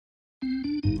All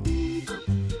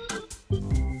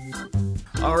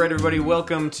right, everybody,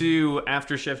 welcome to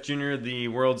After Chef Junior, the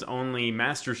world's only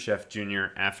Master Chef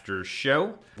Junior after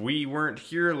show. We weren't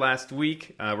here last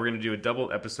week. We're going to do a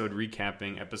double episode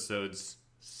recapping episodes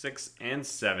 6 and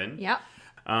 7. Yep.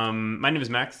 My name is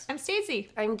Max. I'm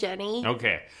Stacey. I'm Jenny.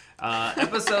 Okay.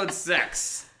 Episode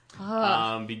 6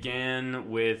 began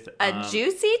with... A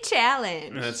juicy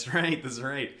challenge. That's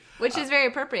right. Which is very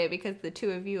appropriate because the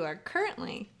two of you are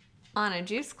currently on a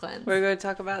juice cleanse. We're going to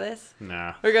talk about this.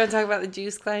 Nah. We're going to talk about the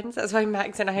juice cleanse. That's why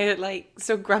Max and I are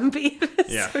so grumpy.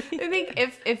 Yeah. I think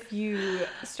if you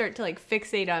start to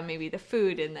fixate on maybe the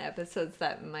food in the episodes,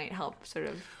 that might help sort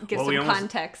of give some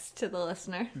context to the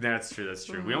listener. That's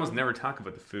true. We almost never talk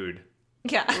about the food.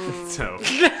 Yeah. So,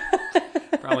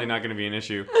 probably not going to be an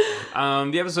issue.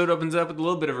 The episode opens up with a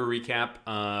little bit of a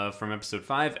recap from episode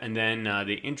 5, and then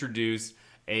they introduce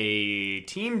a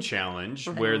team challenge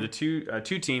where the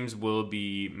two teams will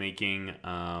be making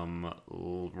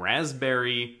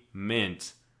raspberry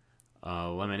mint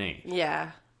lemonade.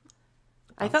 Yeah.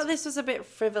 I thought this was a bit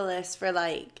frivolous for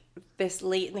this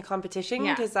late in the competition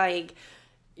because How do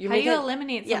you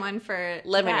eliminate someone for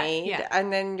lemonade? That? Yeah.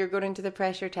 And then you're going into the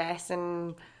pressure test,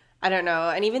 and I don't know.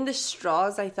 And even the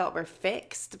straws I thought were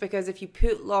fixed, because if you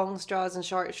put long straws and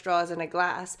short straws in a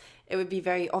glass, it would be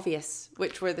very obvious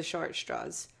which were the short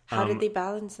straws. How did they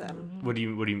balance them? What do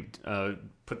you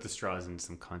put the straws in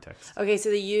some context? Okay, so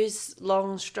they use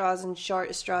long straws and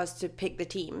short straws to pick the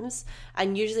teams.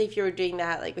 And usually if you were doing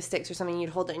that with sticks or something,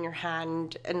 you'd hold it in your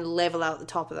hand and level out the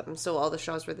top of them so all the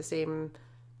straws were the same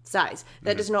size.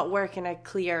 That does not work in a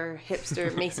clear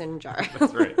hipster mason jar.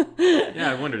 That's right.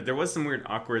 Yeah, I wondered. There was some weird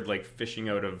awkward fishing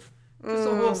out of just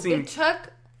the whole scene. It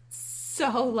took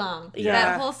so long. Yeah.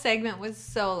 That whole segment was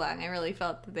so long. I really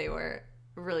felt that they were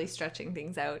really stretching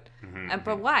things out.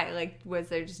 But why? Was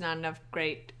there just not enough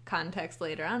great context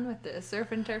later on with the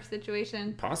surf and turf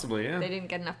situation? Possibly, yeah. They didn't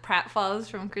get enough pratfalls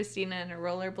from Christina and her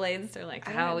rollerblades. They're like,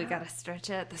 we gotta stretch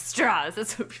it. The straws,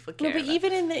 that's what people care about.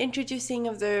 Even in the introducing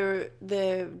of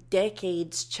the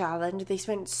decades challenge, they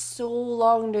spent so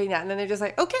long doing that, and then they're just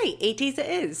like, okay, 80s it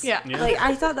is. Yeah.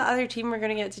 I thought the other team were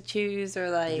going to get to choose, or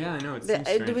Yeah, I know, it seems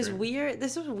strange, it was right? weird.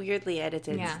 This was weirdly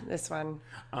edited, Yeah. this one.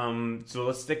 So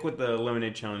let's stick with the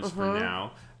lemonade challenge for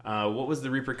now. What was the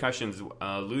repercussions?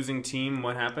 Losing team,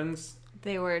 what happens?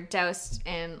 They were doused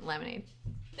in lemonade.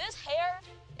 This hair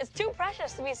is too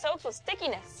precious to be soaked with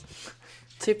stickiness.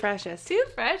 Too precious. Too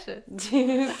precious.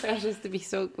 Too precious to be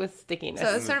soaked with stickiness.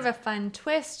 So it's sort of a fun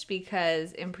twist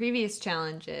because in previous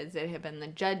challenges, it had been the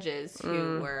judges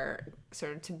who were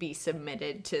sort of to be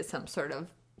submitted to some sort of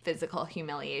physical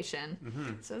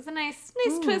humiliation. So it's a nice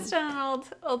twist on an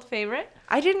old favorite.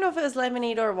 I didn't know if it was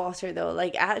lemonade or water, though.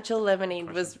 Actual lemonade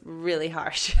was really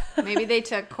harsh. Maybe they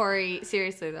took Corey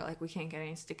seriously. They're like, we can't get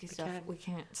any sticky stuff. We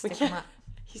can't stick him up.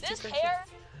 This hair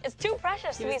is too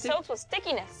precious to be soaked with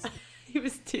stickiness. He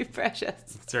was too precious.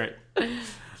 That's right. Can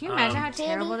you imagine how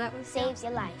terrible that was? Saves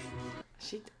your life.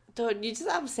 You just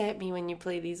upset me when you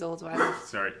play these old ones.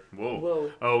 Sorry.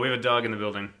 Whoa. Oh, we have a dog in the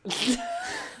building.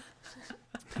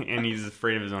 And he's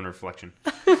afraid of his own reflection.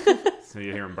 So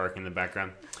you hear him barking in the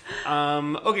background.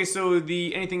 Okay, so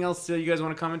anything else you guys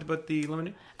want to comment about the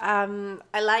lemonade?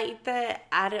 I like that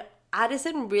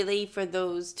Addison really, for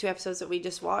those 2 episodes that we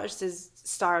just watched, is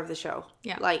star of the show.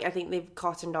 Yeah. I think they've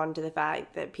cottoned on to the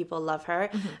fact that people love her.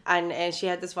 And she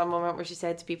had this one moment where she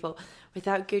said to people,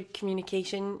 without good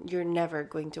communication, you're never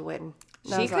going to win.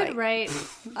 And She could write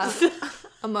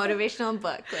a motivational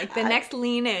book, the next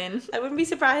Lean In. I wouldn't be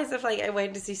surprised if I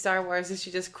went to see Star Wars and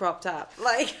she just cropped up.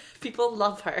 People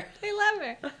love her. They love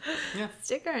her. Yeah.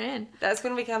 Stick her in. That's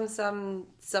going to become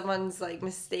someone's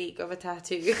mistake of a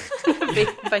tattoo.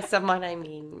 By someone, I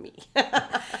mean me.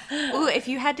 Ooh, if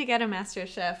you had to get a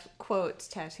MasterChef quote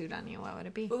tattooed on you, what would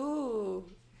it be? Ooh,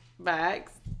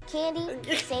 Max.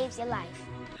 Candy saves your life.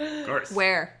 Of course.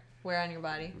 Where on your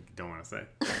body? Don't want to say.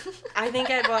 I think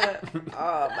I'd want to.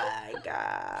 Oh my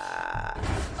god.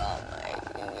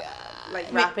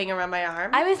 Wrapping around my arm.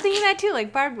 I was thinking that too,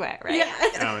 barbed wire, right? Yeah.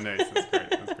 Oh, nice.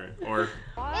 That's great. Or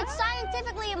It's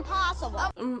scientifically impossible.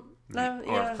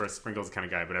 of course, Sprinkle's the kind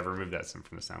of guy, but I've removed that from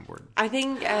the soundboard. I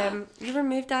think you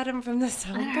removed Adam from the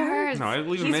soundboard. No, I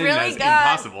leave him He's in really as good.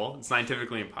 impossible. It's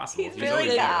scientifically impossible. He's really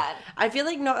always there. good. I feel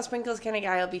like not a Sprinkles kind of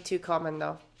guy will be too common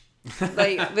though. Be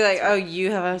like, oh,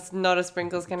 you have not a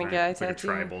Sprinkles kind of guy It's like a tattoo.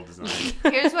 tribal design.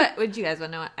 Here's would you guys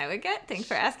want to know what I would get? Thanks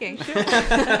for asking.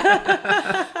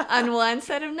 On one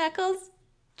set of knuckles,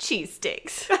 cheese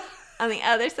sticks. On the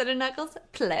other set of knuckles,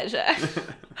 pleasure.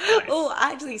 Oh,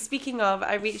 actually, speaking of,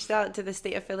 I reached out to the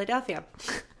state of Philadelphia.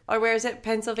 Or where is it?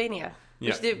 Pennsylvania. We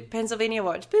Yeah. should do Pennsylvania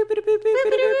Watch. Boop, boop, boop, boop,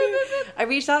 boop, boop, boop. I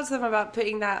reached out to them about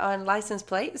putting that on license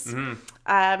plates.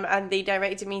 And they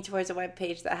directed me towards a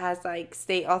webpage that has like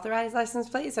state authorized license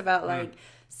plates about like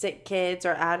sick kids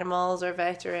or animals or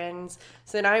veterans.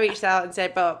 So then I reached out and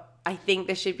said, but I think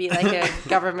this should be like a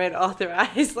government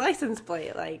authorized license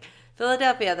plate, like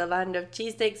Philadelphia, the land of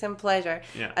cheesesteaks and pleasure.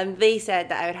 Yeah. And they said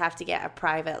that I would have to get a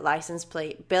private license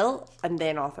plate built and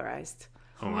then authorized.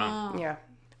 Oh, wow. Yeah.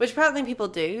 Which apparently people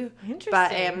do. Interesting.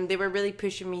 But they were really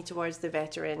pushing me towards the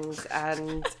veterans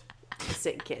and the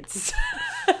sick kids.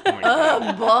 Oh, my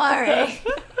God. Boring.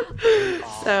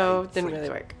 So didn't really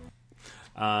work.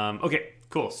 Okay,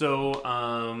 cool. So,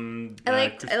 I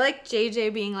like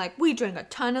JJ being like, we drink a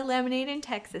ton of lemonade in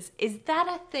Texas. Is that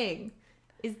a thing?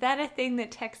 Is that a thing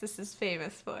that Texas is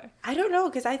famous for? I don't know,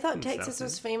 because I thought Sounds Texas good.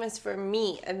 was famous for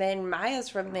meat, and then Maya's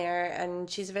from there, and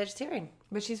she's a vegetarian.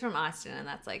 But she's from Austin, and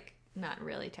that's like not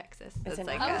really Texas. That's it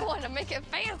like not? I'm going to make it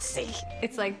fancy.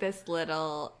 it's like this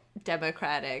little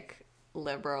democratic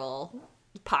liberal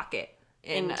pocket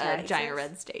in In a Texas? giant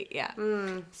red state. Yeah.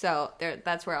 So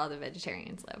that's where all the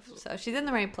vegetarians live. So she's in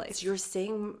the right place. You're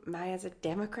saying Maya's a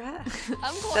Democrat?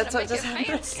 I'm going That's to what make just it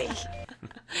happened. fancy.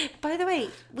 By the way,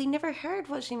 we never heard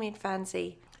what she made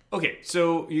fancy. Okay,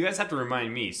 so you guys have to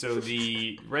remind me. So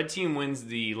the red team wins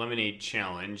the lemonade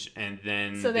challenge, and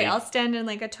then So they all stand in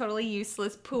like a totally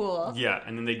useless pool. yeah,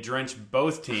 and then they drench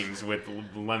both teams with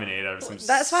lemonade out of some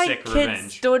That's why sick kids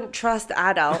revenge. don't trust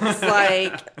adults.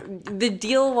 Like, the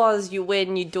deal was you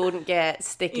win, you don't get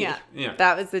sticky. Yeah. Yeah.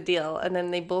 That was the deal. And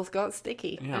then they both got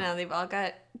sticky. Yeah. And now they've all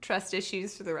got trust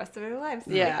issues for the rest of their lives.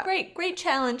 Yeah. Like, great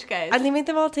challenge, guys. And they made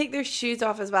them all take their shoes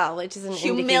off as well, which is an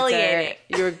Humiliating. indicator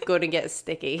you're going to get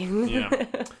sticky. Yeah.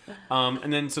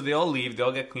 And then so they all leave. They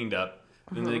all get cleaned up.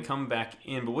 Then Mm-hmm. they come back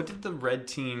in. But what did the red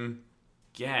team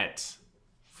get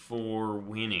for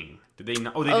winning? Did they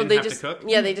not? Oh, they Oh, didn't they have just- to cook.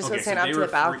 yeah, they just got sent out they to were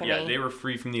the balcony. Yeah, they were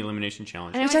free from the elimination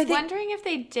challenge. And I Which was I think- wondering if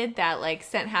they did that, like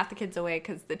sent half the kids away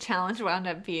because the challenge wound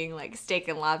up being like steak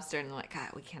and lobster, and they're like, God,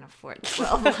 we can't afford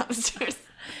 12 lobsters.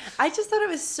 I just thought it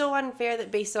was so unfair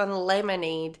that based on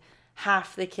lemonade,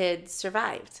 half the kids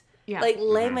survived. Yeah. Like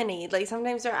lemonade. Like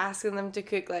sometimes they're asking them to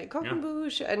cook like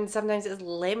croquembouche, and sometimes it's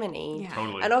lemonade. Yeah.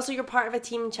 Totally. And also you're part of a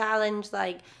team challenge.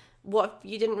 Like, what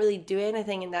if you didn't really do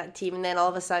anything in that team, and then all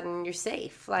of a sudden you're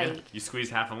safe? Like, Yeah, you squeeze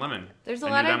half a lemon. There's a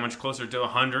and lot you're of- that much closer to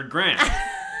 100 grand.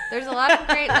 There's a lot of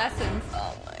great lessons.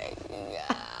 Oh my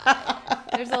god.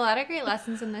 There's a lot of great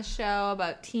lessons in this show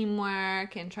about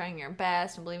teamwork and trying your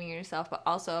best and believing in yourself, but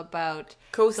also about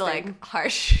Coasting. like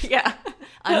harsh,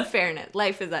 unfairness.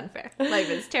 Life is unfair. Life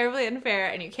is terribly unfair,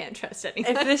 and you can't trust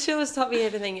anyone. if this show has taught me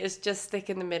anything, it's just stick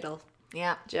in the middle.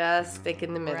 Yeah. Just stick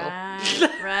in the middle.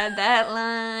 Ride that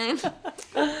line.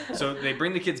 So they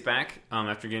bring the kids back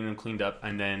after getting them cleaned up,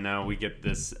 and then we get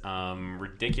this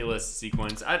ridiculous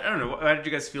sequence. I don't know. How did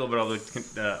you guys feel about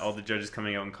all the judges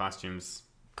coming out in costumes?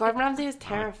 Gordon Ramsay is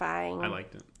terrifying. I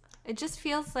liked it. It just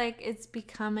feels like it's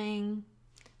becoming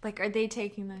like, are they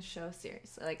taking this show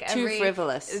seriously? Like Too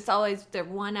frivolous. It's always they're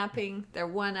one upping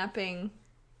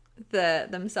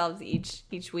themselves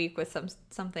each week with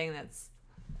something that's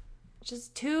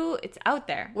just too. It's out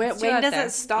there. When It's too out does there.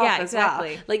 it stop Yeah, as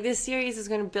exactly. well? Like, this series is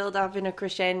going to build up in a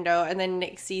crescendo, and then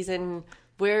next season,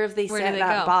 where have they Where set do they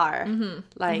that go? bar?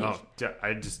 Like, Oh,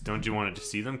 I just don't you want to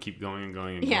see them keep going and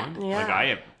going and Yeah. going? Yeah.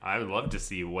 Like I would love to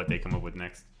see what they come up with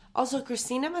next. also,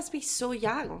 Christina must be so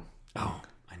young. Oh,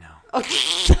 I know.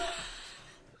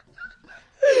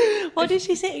 What did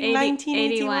she say? 80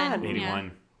 1981.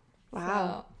 81,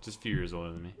 Wow. just a few years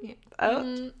older than me.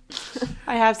 Oh.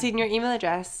 I have seen your email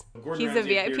address. He's a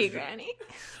VIP granny.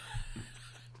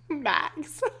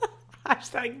 Max.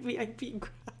 Hashtag VIP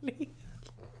granny.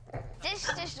 This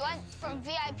just went from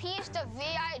VIPs to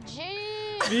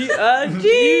VIG.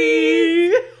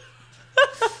 VIG.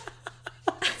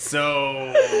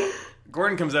 So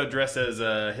Gordon comes out dressed as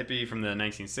a hippie from the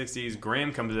 1960s.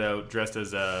 Graham comes out dressed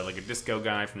as like a disco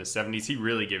guy from the 70s. He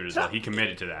really gave it his all. He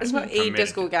committed to that. It's not a Committed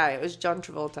disco to- guy. It was John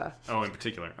Travolta. Oh, in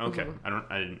particular. Okay, Mm-hmm.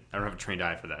 I don't have a trained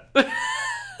eye for that.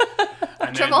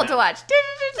 And then, Travolta watch.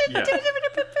 Yeah.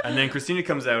 And then Christina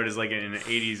comes out as like in an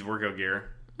 80s workout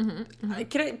gear.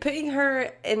 Putting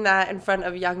her in that in front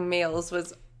of young males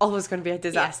was always going to be a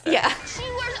disaster. Yeah. She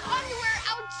wears underwear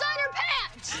outside her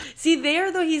pants. See,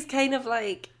 there though, he's kind of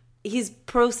like, he's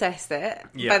processed it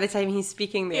Yeah. by the time he's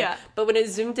speaking there. Yeah. But when it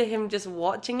zoomed to him just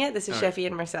watching it, this is Chef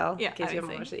Ian Marcel, Yeah, in case you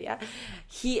haven't obviously. watched it yet.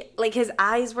 He, like, his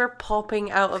eyes were popping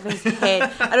out of his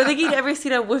head. I don't think he'd ever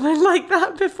seen a woman like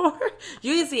that before.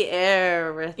 You can see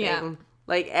everything. Yeah.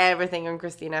 Like, everything on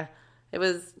Christina. It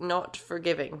was not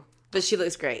forgiving. But she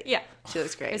looks great. Yeah. She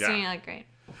looks great. Christina looked great.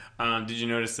 Did you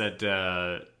notice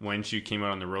that when she came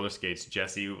out on the roller skates,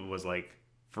 Jessie was like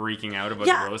freaking out about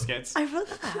the roller skates? I wrote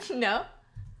that. No.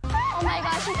 Oh my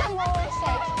gosh, she's on roller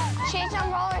skates. She's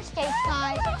on roller skates,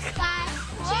 guys. Guys,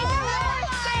 she's on roller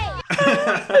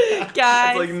skates. Guys.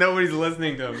 It's like nobody's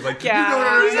listening to him. It's like, can Guys. you go to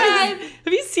roller skates?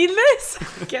 Have you seen this?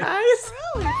 Guys.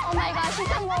 Oh my gosh,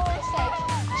 she's on roller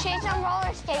skates. She's on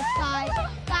roller skates, guys.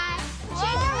 Guys, she's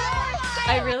on roller skates.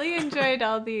 I really enjoyed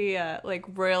all the like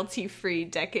royalty-free,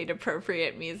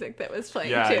 decade-appropriate music that was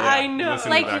playing Yeah, too. yeah. I know.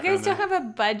 Listen in the Like, you guys background don't have a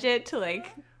budget to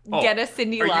like Oh, get a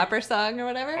Cyndi are you- Lauper song or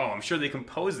whatever? there. Oh, I'm sure they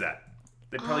composed that.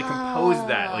 They probably composed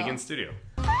that like in studio.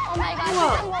 Oh my gosh, she's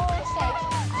on roller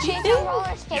skates. She's on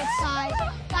roller skates, guys.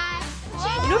 Guys,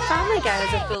 she's You know, Family Guy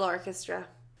has a full orchestra.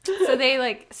 So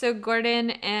they so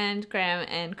Gordon and Graham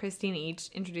and Christine each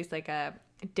introduce like a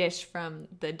dish from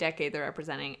the decade they're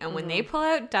representing, and when they pull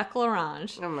out Duck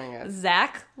L'Orange, Oh my god.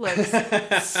 Zach looks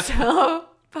so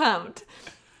pumped.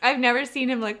 I've never seen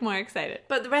him look more excited.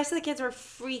 But the rest of the kids were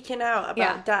freaking out about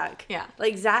Yeah. Duck. Yeah.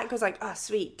 Like Zach was like, "Oh,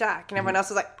 sweet Duck," and everyone else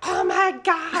was like, "Oh my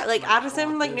god!" Like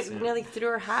Addison like nearly threw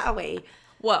her hat away.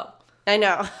 Whoa. I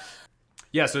know.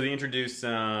 Yeah, so they introduced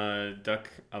Duck.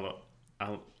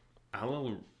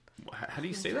 How do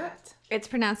you say that? It's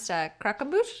pronounced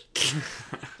croquembouche.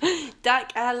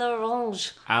 Duck à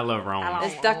l'orange. À l'orange.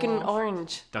 It's duck and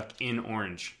orange. Duck in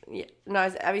orange. Yeah. No,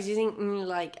 I was using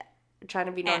like trying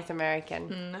to be North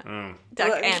American. Oh. Duck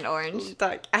Like, and orange.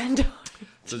 Duck and orange.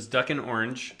 So it's duck and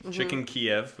orange, chicken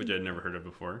Kiev, which I'd never heard of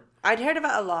before. I'd heard of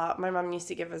it a lot. My mum used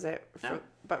to give us it,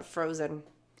 but frozen.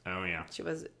 Oh, yeah. She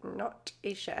was not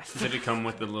a chef. Did it come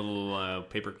with the little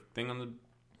paper thing on the...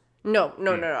 No.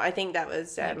 I think that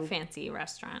was Like fancy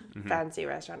restaurant. fancy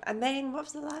restaurant. And then what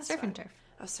was the last Surf one? and turf.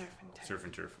 Oh, surf and turf. Surf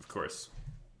and turf, of course.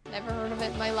 Never heard of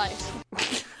it in my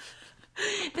life.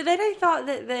 But then I thought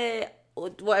that the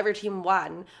whatever team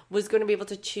won was going to be able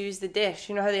to choose the dish.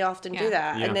 You know how they often do Yeah.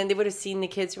 that, Yeah. and then they would have seen the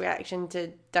kids' reaction to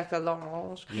duck à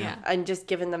l'orange, Yeah. and just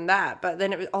given them that. But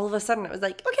then it was all of a sudden it was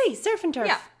like, okay, surf and turf.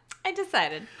 Yeah. I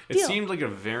decided It Deal. seemed like a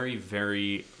very,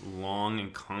 very long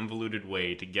and convoluted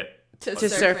way to get to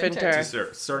surf and turf. to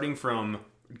surf. Starting from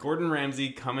Gordon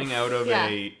Ramsay coming out of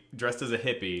dressed as a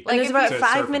hippie. And there's if about to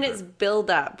 5 surf and minutes turf. build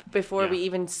up bore we Yeah.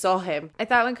 even saw him. I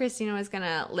thought when Christina was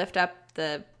gonna lift up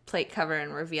the plate cover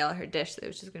and reveal her dish, that it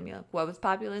was just gonna be like, what was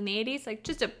popular in the 80s? Like,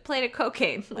 just a plate of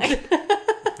cocaine. Like,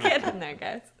 get in there,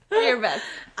 guys. Do your best.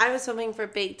 I was hoping for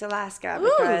baked Alaska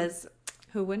Ooh. because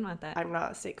Who wouldn't want that? I'm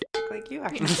not a sick like you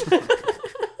are.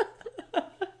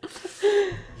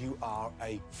 You are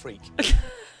a freak.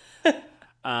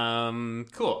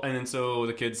 Cool. And then so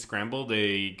the kids scramble.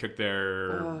 They cook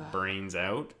their brains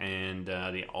out, and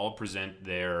they all present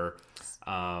their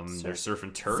surf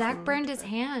and turf. Zach burned his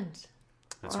hand.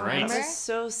 That's It right. was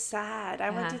so sad.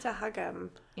 I wanted to hug him.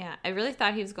 Yeah, I really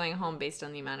thought he was going home based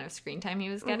on the amount of screen time he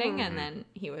was getting, and then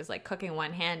he was like cooking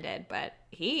one-handed, but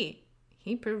he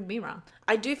proved me wrong.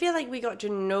 I do feel like we got to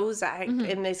know Zach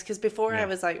in this because before I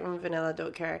was like, vanilla,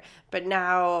 don't care. But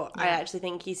now I actually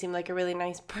think he seemed like a really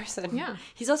nice person. Yeah.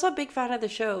 He's also a big fan of the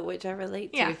show, which I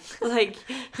relate to. Yeah. Like,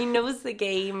 he knows the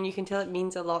game. You can tell it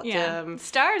means a lot to him.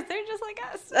 Stars, they're just like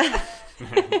us.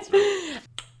 That's right.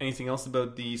 Anything else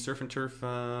about the surf and turf?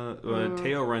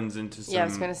 Teo runs into some... Yeah, I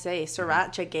was going to say,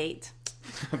 Sriracha Gate.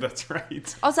 That's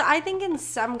right. Also, I think in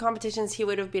some competitions he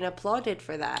would have been applauded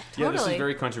for that. Yeah, this is Totally.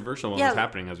 very controversial when it Yeah. was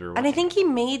happening as we were And watching. I think he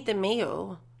made the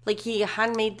mayo. Like, he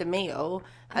handmade the mayo.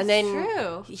 And then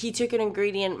true. he took an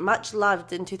ingredient much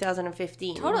loved in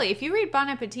 2015. Totally. If you read Bon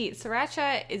Appetit,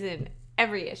 sriracha is in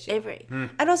every issue. Every.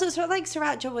 And also, it's not like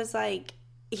Sriracha was like,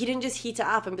 he didn't just heat it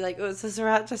up and be like, oh, it's a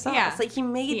Sriracha sauce. Yeah. Like, he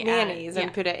made He added- mayonnaise yeah.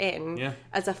 and put it in Yeah.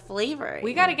 as a flavor.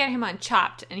 We got to get him on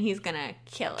Chopped, and he's gonna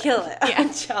kill it. Kill it.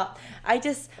 Yeah. Chop.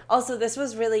 Also, this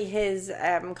was really his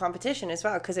competition as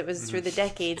well, because it was through the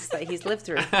decades that he's lived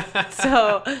through.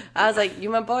 So I was like, you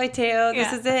my boy, Teo.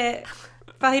 This Yeah. is it.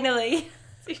 Finally.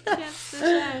 Chance to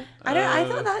shine. I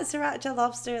thought that Sriracha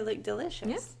lobster looked delicious.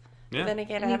 Yes. Yeah. Then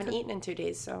again, I haven't eaten in 2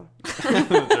 days, so.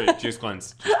 That's right. Juice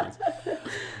cleanse. Juice cleanse.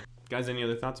 Guys, any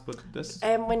other thoughts about this?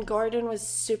 When Gordon was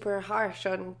super harsh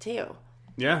on Teo.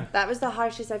 Yeah, That was the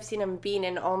harshest I've seen him being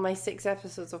in all my 6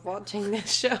 episodes of watching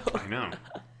this show. I know.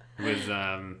 It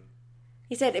was,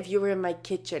 He said, if you were in my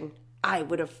kitchen, I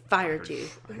would have fired you.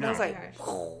 And I was know. like,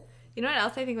 You know what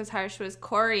else I think was harsh was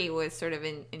Corey was sort of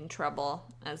in trouble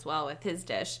as well with his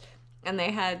dish. And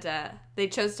they had, they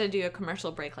chose to do a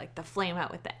commercial break, like the flame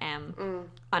out with the M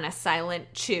on a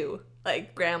silent chew.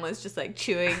 Like Graham was just like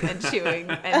chewing and chewing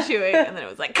and chewing. And then it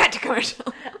was like, cut to commercial.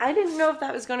 I didn't know if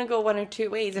that was going to go one or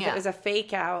two ways, if Yeah. it was a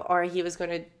fake out or he was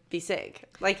going to be sick.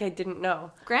 Like, I didn't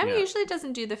know. Graham Yeah. usually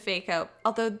doesn't do the fake out,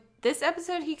 although This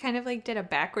episode, he kind of like did a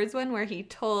backwards one where he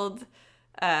told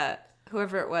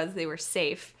whoever it was they were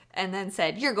safe and then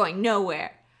said, "You're going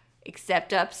nowhere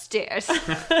except upstairs."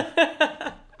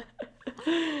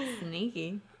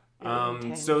 Sneaky.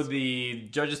 So the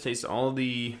judges taste all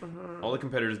the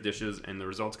competitors' dishes, and the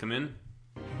results come in.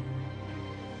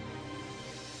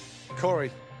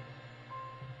 Corey,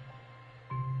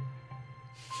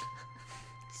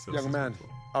 So young man,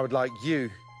 I would like you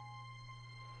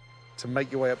to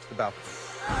make your way up to the balcony.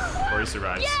 Corey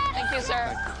survives. Thank you,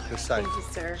 sir. You're safe. Thank you,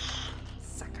 sir.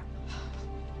 Suck up.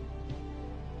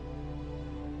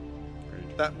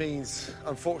 That means,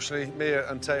 unfortunately, Mia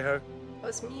and Tejo,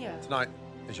 What's Mia? tonight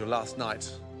is your last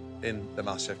night in the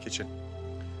MasterChef kitchen.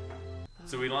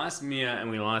 So we lost Mia and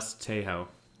we lost Tejo.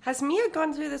 Has Mia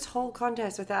gone through this whole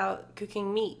contest without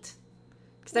cooking meat?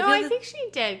 No, I think she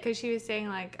did because she was saying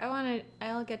like,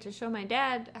 I'll get to show my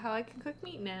dad how I can cook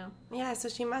meat now. Yeah, so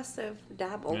she must have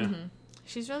dabbled. Yeah.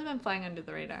 She's really been flying under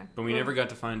the radar. But we never got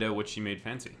to find out what she made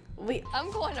fancy. Wait, I'm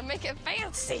going to make it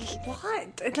fancy.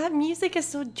 what? That music is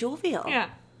so jovial. Yeah.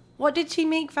 What did she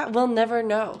make? We'll never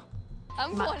know.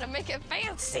 I'm going to make it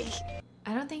fancy.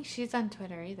 I don't think she's on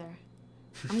Twitter either.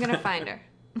 I'm gonna find her.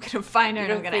 I'm gonna find her You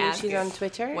and I'm don't gonna think ask she's her. on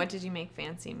Twitter? What did you make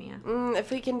fancy, Mia? If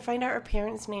we can find out her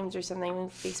parents' names or something, we'll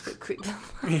Facebook group them.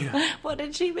 What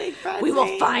did she make fancy? We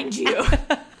will find you.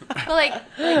 But like,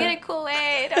 in a cool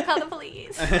way. Don't call the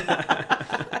police.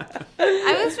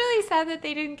 I was really sad that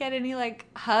they didn't get any like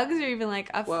hugs or even like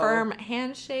a firm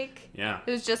handshake. Yeah.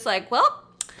 It was just like, well,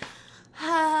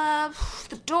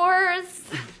 the doors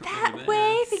that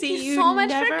way. Thank See you you so much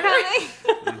never. for coming.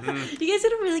 You guys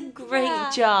did a really great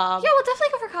Yeah. job. Yeah, we'll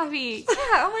definitely go for coffee.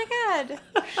 Yeah. Oh my god.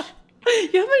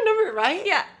 You have my number, right?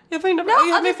 Yeah. You have my number. No, Oh,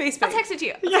 you have I'll my Facebook. I'll text it to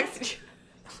you. I'll text it to you.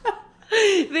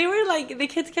 They were like, the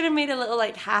kids kind of made a little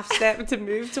like half step to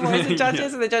move towards the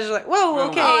judges, and the judges were like, "Whoa,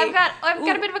 okay." Oh, I've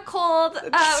got a bit of a cold.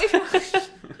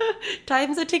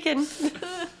 Time's a ticking.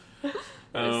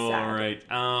 Oh, sad. all right.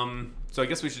 So I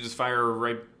guess we should just fire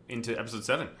right into episode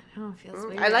 7. Oh, it feels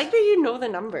weird. I like that you know the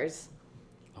numbers.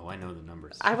 Oh, I know the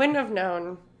numbers. I wouldn't have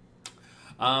known.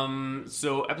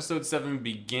 So episode 7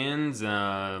 begins with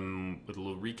a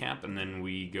little recap, and then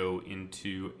we go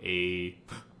into a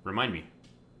remind me.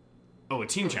 Oh, a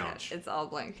team challenge. It's all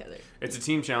blank, Heather. It's a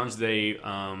team challenge. They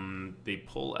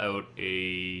pull out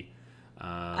a.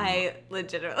 I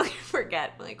legitimately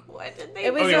forget. Like, what did they?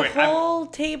 It was Okay, a wait, whole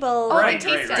table Right, of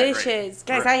right, right, dishes.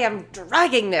 Guys, Right. I am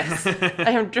dragging this. I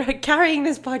am carrying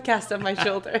this podcast on my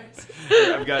shoulders.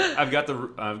 I've got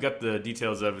the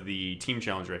details of the team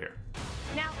challenge right here.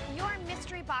 Now, your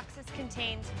mystery boxes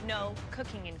contained no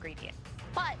cooking ingredients.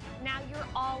 But now you're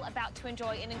all about to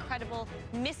enjoy an incredible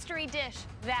mystery dish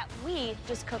that we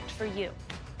just cooked for you.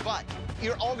 But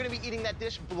you're all going to be eating that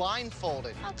dish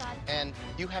blindfolded. Oh, God. And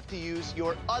you have to use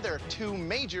your other 2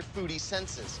 major foodie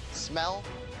senses, smell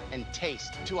and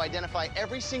taste, to identify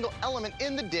every single element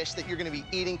in the dish that you're going to be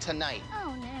eating tonight.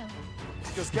 Oh, no.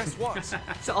 Because guess what?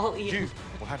 It's all eaten. You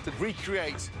will have to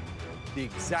recreate the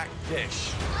exact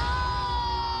dish.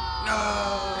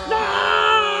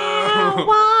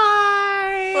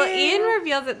 Why? Well, Ian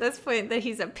reveals at this point that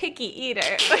he's a picky eater,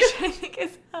 which I think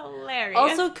is hilarious.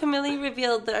 Also, Camille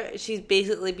revealed that she's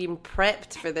basically been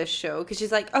prepped for this show because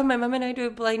she's like, "Oh, my mum and I do a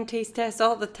blind taste test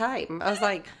all the time." I was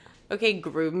like, "Okay,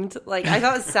 groomed." Like I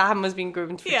thought Sam was being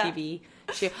groomed for Yeah. TV.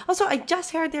 Also, I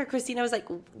just heard there, Christina was like,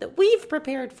 "We've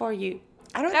prepared for you."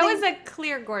 I don't. that think was a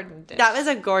clear Gordon dish. that was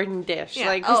a Gordon dish. Yeah.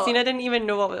 Like Oh. Christina didn't even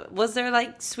know what was there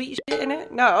like sweet shit in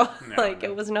it. No, like no.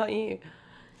 it was not you.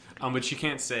 But she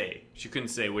couldn't say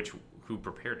who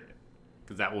prepared it,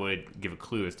 because that would give a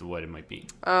clue as to what it might be.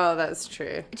 Oh, that's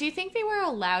true. Do you think they were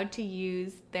allowed to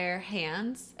use their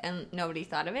hands and nobody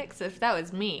thought of it? Because if that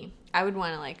was me, I would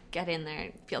want to like get in there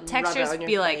and feel it textures, on your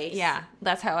be like, face. yeah,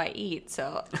 that's how I eat.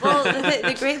 So Well,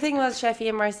 the great thing was Sheffy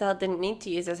and Marcel didn't need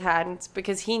to use his hands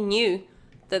because he knew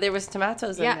that there was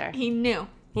tomatoes in yeah, there. he knew.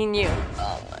 He knew.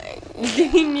 Oh my.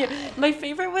 He knew. My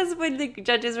favorite was when the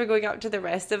judges were going up to the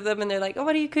rest of them and they're like, "Oh,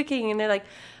 what are you cooking?" And they're like,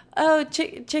 "Oh,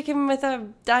 chicken with a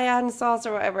Diane sauce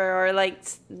or whatever," or like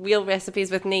real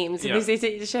recipes with names. And Yeah. they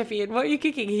say to Sheffy, "And what are you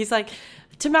cooking?" He's like,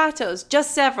 "Tomatoes,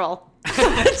 just several."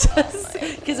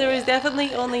 Because there was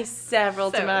definitely only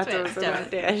several tomatoes in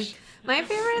that dish. My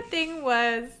favorite thing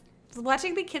was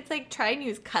watching the kids like try and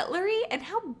use cutlery and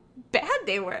how bad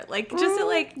they were. Like just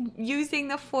like using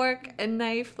the fork and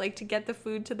knife like to get the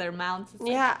food to their mouths. It's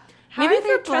like, Yeah. how Maybe are if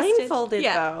you're they trusted? blindfolded,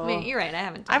 Yeah, though. you're right. I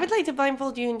haven't. I would like to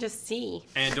blindfold you and just see.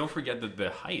 And don't forget that their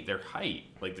height,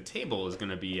 like the table is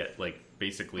going to be at like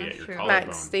basically That's at your true. collarbone.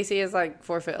 Max, Stacey is like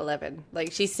 4'11".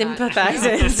 Like she not-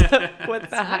 sympathizes with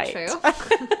the Not height. true.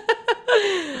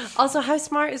 Also, how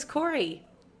smart is Corey?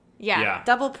 Yeah.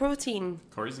 Double protein.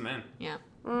 Corey's the man. Yeah.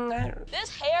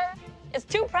 This hair is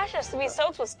too precious to be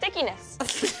soaked with stickiness.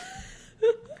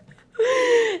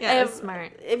 Yeah, that's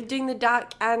smart. If doing the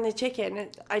duck and the chicken,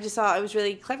 I just thought it was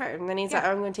really clever. And then he's like,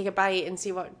 I'm going to take a bite and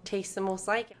see what tastes the most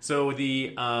like. So the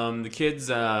kids,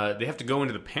 they have to go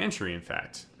into the pantry, in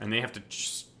fact, and they have to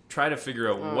try to figure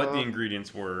out what the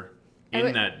ingredients were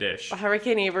in that dish.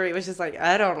 Hurricane Avery was just like,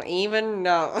 I don't even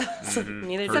know.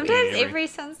 Hurricane Sometimes Avery. Avery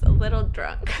sounds a little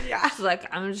drunk. Yeah. She's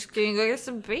like, I'm just gonna go get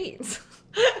some beans.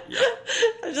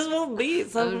 I just want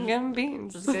beans. I'm getting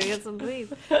beans. Just gonna get some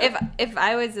beans. If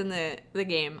I was in the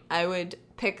game, I would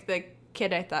pick the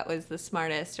kid I thought was the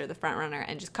smartest or the front runner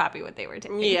and just copy what they were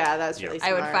taking. Yeah, that's really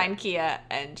smart. I would find Kia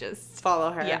and just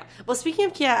follow her. Yeah. Well, speaking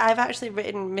of Kia, I've actually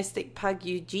written Mystic Pug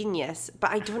Eugenius, but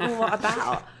I don't know what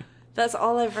about. That's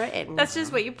all I've written. That's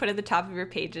just what you put at the top of your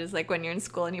pages, like when you're in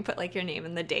school and you put like your name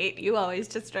and the date. You always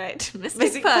just write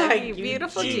Mystic Pug, you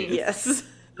beautiful genius.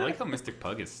 I like how Mystic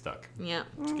Pug is stuck. Yeah,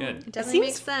 It's good. It doesn't seems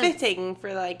make sense. fitting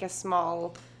for like a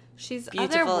small, She's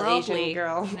beautiful otherworldly, Asian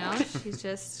girl. You know,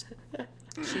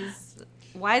 she's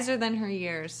wiser than her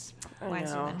years.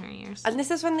 Wiser know. than her years. And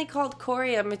this is when they called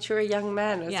Corey a mature young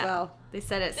man as well. They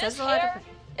said it This says a lot. hair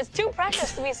is too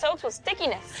precious to be soaked with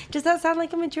stickiness. Does that sound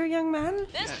like a mature young man?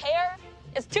 This hair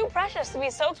is too precious to be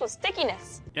soaked with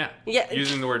stickiness. Yeah. Yeah.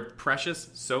 Using the word precious,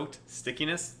 soaked,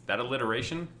 stickiness, that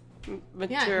alliteration. Mature.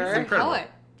 Yeah, he's Incredible. poet.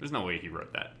 There's no way he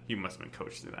wrote that. He must have been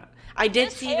coached through that. I did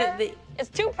This see hair that they... is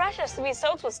too precious to be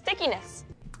soaked with stickiness.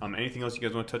 Anything else you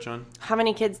guys want to touch on? How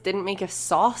many kids didn't make a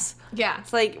sauce? Yeah.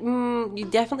 It's like, you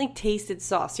definitely tasted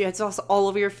sauce. You had sauce all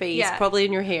over your face, Yeah. probably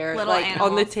in your hair, Little like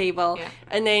on the animals. table. Yeah.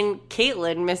 And then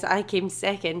Caitlin, Miss I came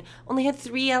second, only had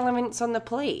 3 elements on the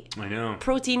plate. I know.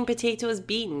 Protein, potatoes,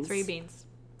 beans. 3 beans.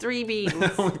 3 beans.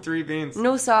 Only 3 beans.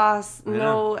 No sauce,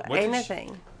 no What did she-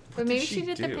 anything. But maybe did she she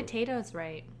did do? the potatoes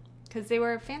right. Because they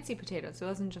were fancy potatoes. It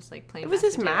wasn't just like plain It was mashed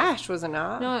just potatoes. mashed, wasn't it?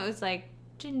 No, it was like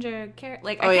ginger, carrot.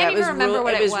 Like, Oh I yeah, can't it was even remember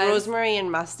what it was. rosemary and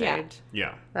mustard.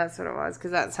 Yeah. That's what it was,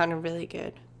 because that sounded really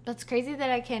good. That's crazy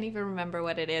that I can't even remember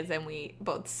what it is, and we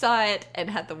both saw it and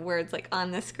had the words like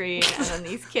on the screen, and then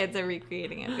these kids are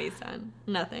recreating it based on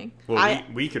nothing. Well,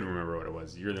 we could remember what it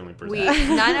was. You're the only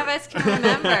person. None of us can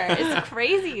remember. It's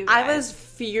crazy. You I guys. was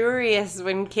furious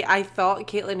when I thought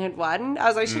Caitlin had won. I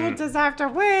was like, she didn't deserve to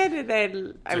win, and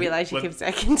then I realized she came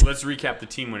second. Let's recap the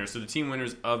team winners. So the team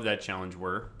winners of that challenge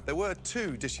were... There were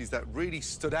 2 dishes that really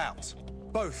stood out.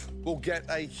 Both will get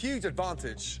a huge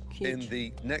advantage in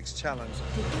the next challenge.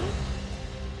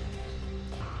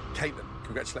 Caitlin,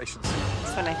 congratulations.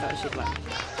 That's when I thought she'd won.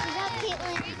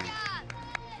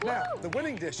 Now, the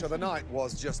winning dish of the night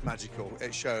was just magical.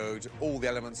 It showed all the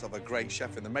elements of a great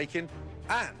chef in the making,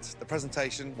 and the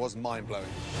presentation was mind-blowing.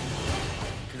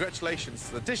 Congratulations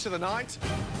to the dish of the night,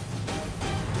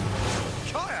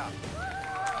 Kaya.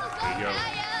 There you go.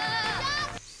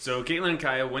 So Caitlin and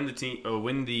Kaya win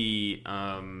the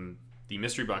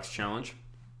mystery box challenge.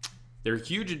 Their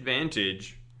huge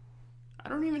advantage, I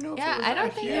don't even know if Yeah, it was I don't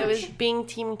that think huge. It was being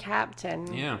team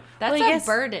captain. Yeah. That's Well, I a guess-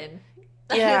 burden.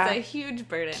 That Yeah. is a huge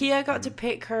burden. Kia got to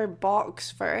pick her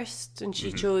box first, and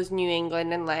she chose New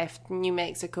England and left New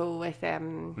Mexico with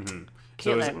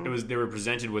So Caitlin. they were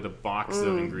presented with a box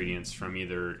of ingredients from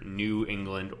either New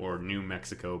England or New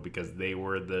Mexico because they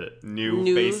were the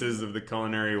new faces of the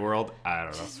culinary world. I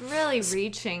don't know. It's really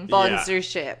reaching.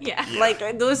 Sponsorship. Yeah. Like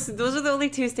those are the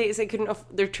only 2 states that couldn't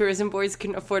their tourism boards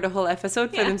couldn't afford a whole episode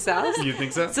for Yeah. themselves. You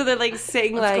think so? So they're like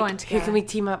saying Let's go on like, who together. can we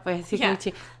team up with? Who Yeah.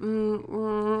 can we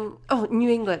oh, New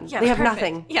England. Yeah, they have perfect.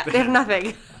 nothing. Yeah. They have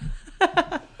nothing.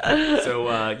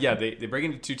 So they break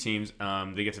into 2 teams.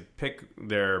 They get to pick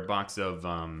their box of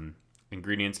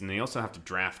ingredients, and they also have to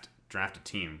draft a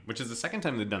team, which is the second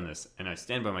time they've done this. And I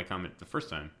stand by my comment. The first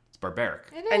time, it's barbaric.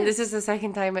 It And is. this is the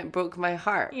second time it broke my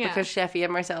heart Yeah. because Sheffy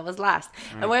and Marcel was last.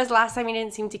 And whereas last time he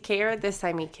didn't seem to care, this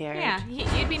time he cared. Yeah,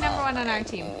 you'd be number 1 on our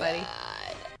team, buddy.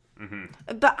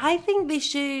 But I think they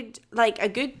should, like, a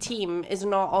good team is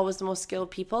not always the most skilled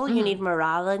people. You need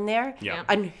morale in there. Yeah.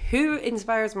 And who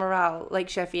inspires morale like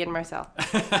Sheffy and Marcel?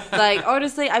 Like,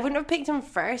 honestly, I wouldn't have picked him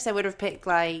first. I would have picked,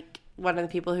 like, one of the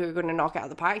people who were going to knock it out of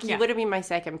the park. He Yeah. would have been my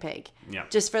second pick. Yeah.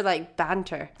 Just for, like,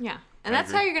 banter. Yeah. And I that's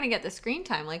agree. how you're going to get the screen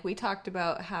time. Like, we talked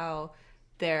about how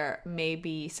there may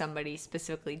be somebody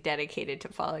specifically dedicated to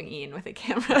following Ian with a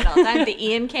camera at all times. The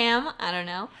Ian cam, I don't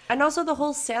know. And also the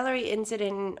whole celery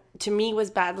incident, to me, was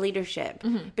bad leadership.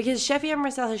 Because Sheffy and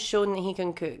Marcel has shown that he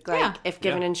can cook. Like, Yeah. if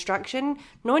given Yeah. instruction.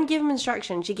 No one gave him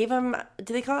instruction. She gave him,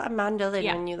 do they call it a mandolin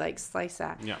Yeah. when you, like, slice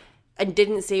that? Yeah. And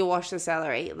didn't say wash the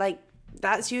celery. Like,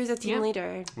 That's you as a team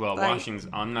leader. Well, Like, washing's.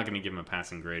 I'm not going to give him a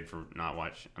passing grade for not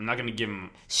watch. I'm not going to give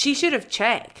him. She should have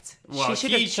checked. Well, she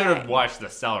he should have watched the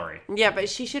celery. Yeah, but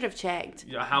she should have checked.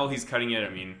 How he's cutting it, I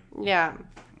mean. Yeah.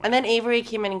 And then Avery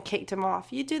came in and kicked him off.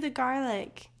 You do the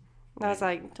garlic. And I was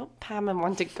like, don't Pam him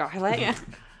onto garlic. Yeah.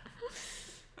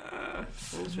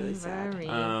 It was really sad.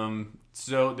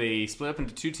 So they split up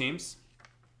into 2 teams.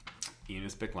 Ian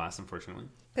is picked last, unfortunately.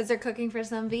 Because they're cooking for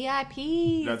some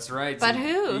VIPs. That's right. But some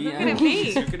who? Who VIPs. could it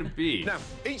be? Who could it be? Now,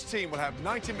 each team will have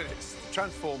 90 minutes to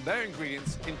transform their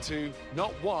ingredients into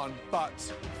not 1, but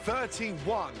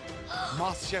 31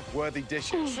 MasterChef-worthy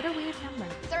dishes. What a weird number.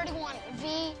 31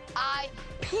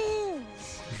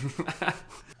 VIPs.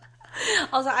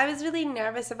 Also, I was really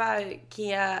nervous about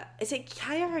Kia. Is it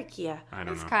Kaya or Kia? I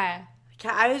don't It's know. Kaya.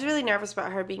 I was really nervous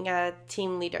about her being a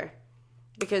team leader.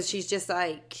 Because she's just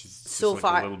like so like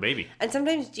far a little baby. And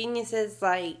sometimes geniuses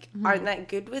like aren't that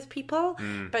good with people.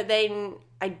 But then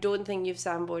I don't think you've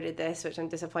soundboarded this, which I'm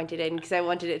disappointed in because I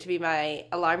wanted it to be my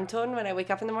alarm tone when I wake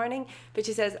up in the morning. But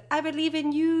she says, "I believe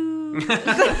in you."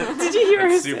 Did you hear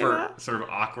her say Super that? sort of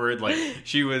awkward. Like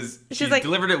she She's like-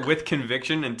 delivered it with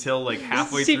conviction until like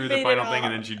halfway She through the faded final thing, off.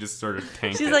 and then she just sort of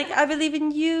tanked She's it. like, "I believe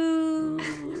in you."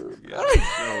 God,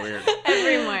 it's so weird.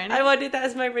 Every morning. I wanted that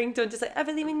as my ringtone, just like, "I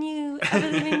believe in you, I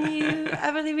believe in you,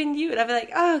 I believe in you," and I'd be like,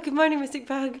 "Oh, good morning, Mystic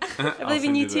Bug. I I'll believe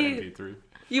in send you the too." MP3.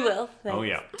 You will. Oh Thanks.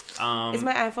 yeah. Is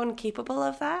my iPhone capable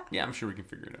of that? Yeah, I'm sure we can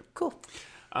figure it out. Cool.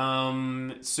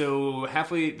 So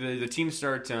halfway, the teams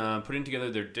start putting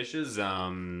together their dishes.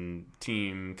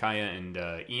 Team Kaya and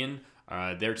Ian,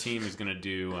 their team is going to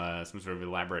do some sort of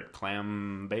elaborate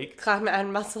clam bake. Clam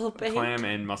and mussel bake. Clam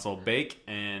and mussel bake.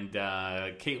 And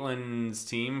Caitlin's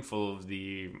team, full of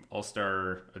the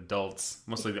all-star adults,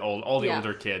 mostly all the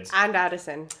older kids. And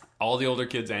Addison. All the older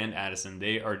kids and Addison,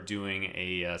 they are doing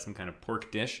a some kind of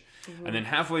pork dish. And then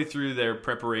halfway through their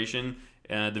preparation,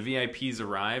 the VIPs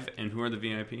arrive. And who are the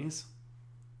VIPs?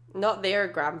 Not their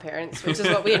grandparents, which is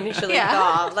what we initially Yeah.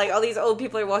 thought. Like, all these old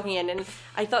people are walking in, and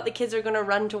I thought the kids were going to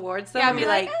run towards them Yeah, and be be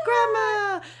like, like,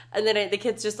 "Grandma!" And then the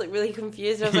kids just look really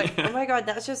confused. And I was like, "Oh my god,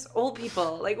 that's just old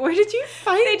people. Like, where did you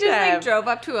find They just them?" like drove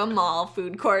up to a mall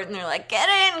food court and they're like, "Get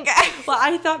in, guys." Well,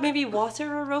 I thought maybe water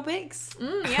aerobics.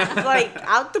 Yeah. Like,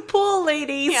 out the pool,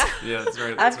 ladies. Yeah. Yeah, that's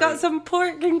right. I've got some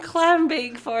pork and clam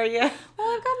bake for you.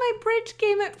 Well, I've got my bridge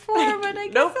game at 4, but I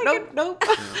guess Nope.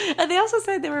 And they also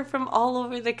said they were from all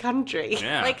over the country.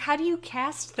 Yeah. Like, how do you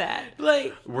cast that?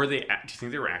 Like, Were they? Do you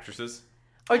think they were actresses?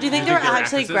 or do you think Do they you were think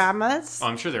actually actresses? grandmas? Oh,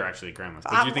 I'm sure they're actually grandmas.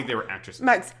 But do you think they were actresses?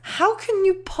 Max, how can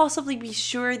you possibly be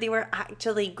sure they were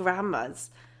actually grandmas?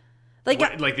 Like,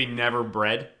 What, like they never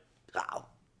bred?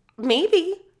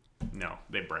 maybe. No,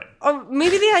 they bred. Or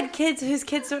maybe they had kids whose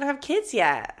kids don't have kids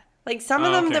yet. Like, some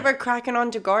of them okay. that were cracking on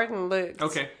to Gordon looked.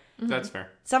 Okay, that's fair.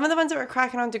 Some of the ones that were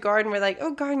cracking on to Gordon were like,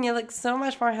 "Oh, Gordon, you look so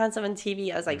much more handsome on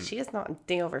TV." I was like, she is not a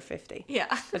day over 50. Yeah.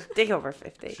 A day over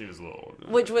 50. She was a little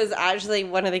older. Which was actually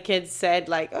one of the kids said,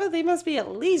 like, "Oh, they must be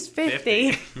at least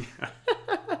 50.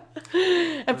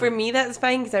 And for me, that's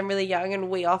fine because I'm really young and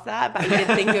way off that, but I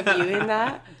didn't think of you in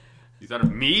that. You thought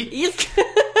of me?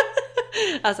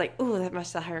 I was like, "Ooh, that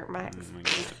must have hurt Max." Oh my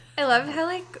God. I love how,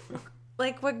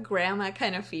 like what grandma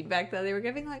kind of feedback that they were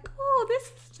giving, like, "Oh,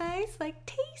 this is nice, like,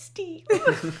 tasty."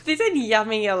 They said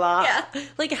yummy a lot. Yeah.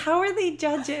 Like, how are they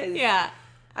judges? Yeah.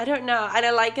 I don't know. And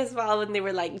I like as well when they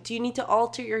were like, "Do you need to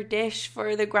alter your dish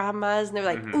for the grandmas?" And they were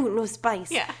like, "Ooh, no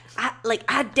spice." Yeah.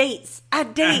 Add dates.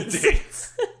 Add dates.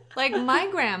 Dates. Like, my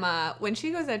grandma, when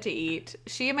she goes out to eat,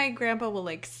 she and my grandpa will,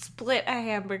 like, split a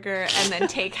hamburger and then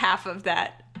take half of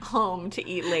that home to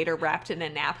eat later wrapped in a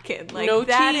napkin. Like, No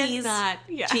that cheese. is not...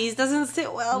 Yeah. Cheese doesn't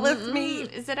sit well with me.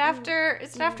 Is it after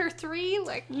 3?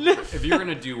 Like, If you were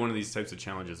gonna do one of these types of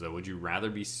challenges, though, would you rather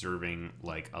be serving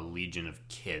like a legion of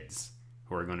kids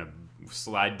who are gonna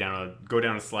go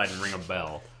down a slide and ring a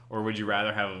bell, or would you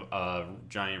rather have a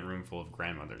giant room full of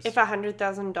grandmothers? If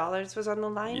 $100,000 was on the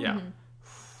line. yeah.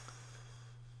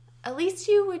 at least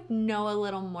you would know a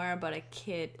little more about a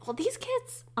kid. Well, these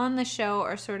kids on the show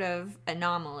are sort of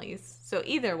anomalies. So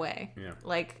either way, Yeah.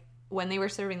 like when they were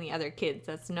serving the other kids,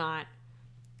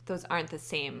 those aren't the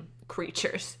same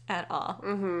creatures at all.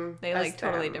 Mm-hmm. They like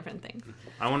totally different things.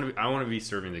 I want to be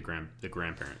serving the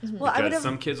grandparents Well, I because would've-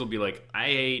 some kids will be like,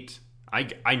 I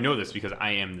know this because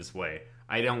I am this way.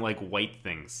 I don't like white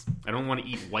things. I don't want to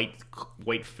eat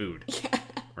white food. Yeah.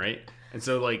 Right? And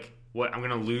so like, what, I'm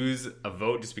gonna lose a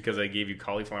vote just because I gave you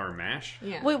cauliflower mash?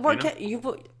 Yeah. Wait, what You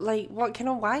know? what kind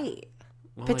of white?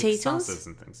 Well, Potatoes? like sauces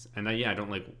and things. And I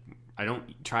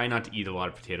don't try not to eat a lot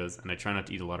of potatoes, and I try not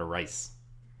to eat a lot of rice.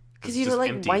 Because It's you just don't like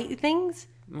empty. white things?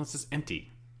 Well, it's just empty.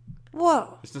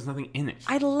 Whoa. There's just nothing in it.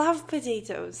 I love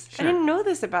potatoes. Sure. I didn't know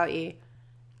this about you.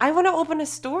 I want to open a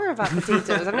store about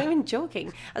potatoes. I'm not even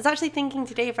joking. I was actually thinking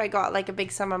today if I got like a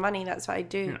big sum of money, that's what I'd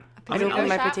do. Yeah. I'd Potato open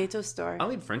my shop? potato store.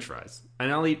 I'll eat French fries,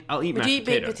 and I'll eat Would mashed you eat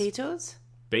potatoes. baked potatoes?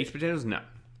 Baked potatoes? No.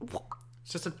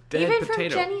 It's just a dead Even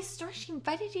potato. from Jenny's store, she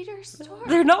invited you to her store.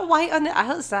 They're not white on the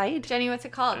outside. Jenny, what's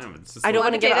it called? I know, but it's just I don't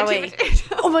want to give it Potato, away.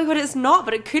 potato. Oh my god, it's not,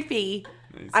 but it could be.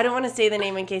 I don't want to say the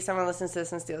name in case someone listens to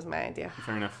this and steals my idea.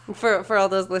 Fair enough. For all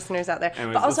those listeners out there.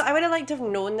 Anyways, But also, let's- I would have liked to have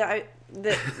known that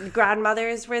the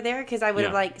grandmothers were there because I would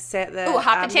have Yeah. like set the. Oh,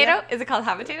 hot ambience. potato? Is it called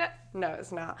hot potato? No,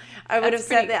 it's not. I would have That's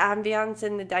set pretty- the ambience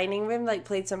in the dining room, like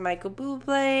played some Michael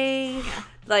Bublé,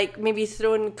 like maybe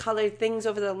thrown coloured things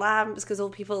over the lamps because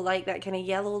old people like that kind of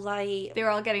yellow light. They were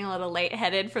all getting a little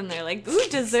lightheaded from their like, ooh,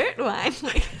 dessert wine.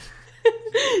 Like,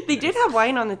 They did have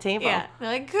wine on the table. yeah. They're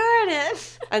like, Gordon.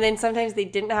 And then sometimes they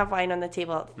didn't have wine on the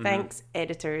table. Mm-hmm. Thanks,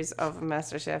 editors of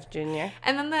MasterChef Junior.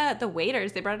 And then the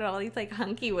waiters, they brought out all these like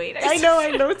hunky waiters. I know,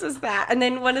 I noticed that. And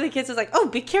then one of the kids was like, oh,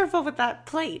 be careful with that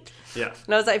plate. Yeah.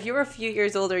 And I was like, if you were a few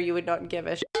years older, you would not give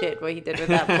a shit what he did with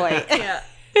that plate. Yeah.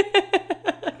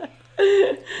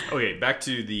 Okay, back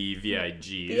to the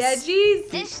VIGs. Yeah, geez.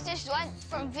 This dish went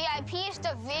from VIPs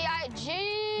to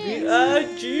VIG.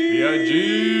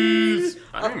 VIGs.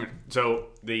 So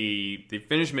they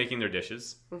finish making their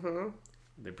dishes. Mm-hmm.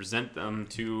 They present them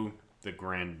to the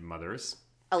grandmothers,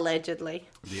 Allegedly.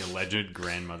 the alleged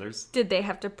grandmothers. Did they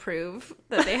have to prove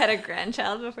that they had a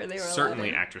grandchild before they were allowed Certainly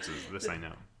in? actresses. This I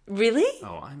know. Really?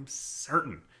 Oh, I'm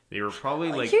certain they were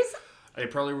probably like. Here's- They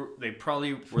probably were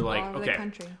like, over the okay,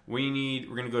 country.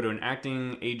 we're gonna go to an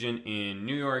acting agent in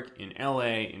New York, in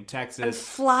LA, in Texas, And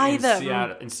fly in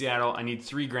them. Seattle. I need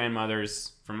 3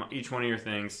 grandmothers from each one of your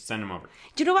things. Send them over.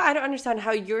 Do you know what? I don't understand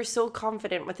how you're so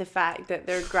confident with the fact that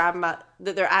they're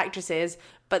that they're actresses,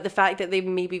 but the fact that they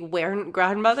maybe weren't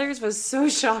grandmothers was so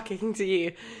shocking to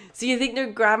you. So you think they're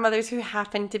grandmothers who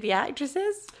happen to be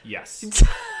actresses? Yes.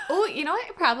 Oh, you know what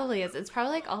it probably is? It's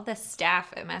probably like all the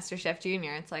staff at MasterChef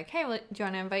Junior. It's like, hey, well, do you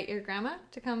want to invite your grandma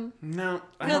to come? No,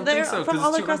 I No, don't they're think so. from 'cause all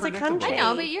it's too across the unpredictable. country. I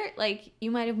know, but you're like,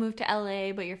 you might have moved to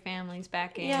LA, but your family's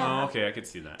back in. Yeah. Oh, okay, I could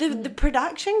see that. The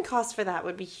production cost for that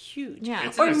would be huge. Yeah.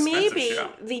 It's Or an expensive maybe show.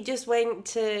 they just went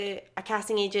to a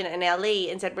casting agent in LA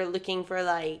and said, we're looking for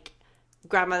like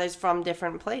grandmothers from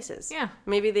different places. Yeah.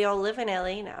 Maybe they all live in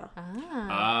LA now.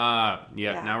 Ah,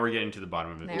 yeah, Yeah. Now we're getting to the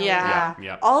bottom of it. There we Yeah.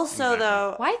 Yeah. Also, exactly.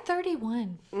 though, Why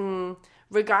 31?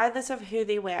 regardless of who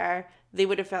they were, they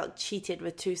would have felt cheated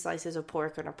with 2 slices of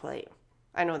pork on a plate.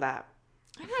 I know that.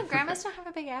 I don't know. Grandmas don't have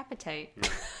a big appetite.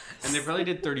 And they probably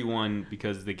did 31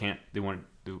 because they want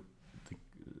to.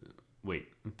 Wait,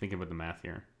 I'm thinking about the math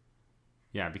here.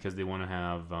 Yeah, because they want to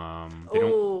have.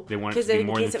 They want it 'cause to be in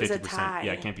more than case it was a 50%. tie.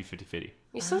 Yeah, it can't be 50-50.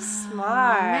 You're so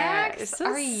smart. Max, You're so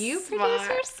are you smart.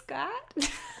 producer Scott?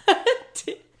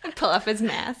 Pull up his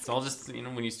mask. It's all just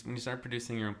when you start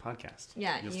producing your own podcast.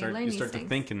 Yeah, you'll you start learn you these start to things.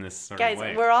 think in this sort Guys, of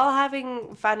way. we're all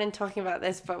having fun and talking about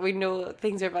this, but we know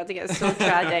things are about to get so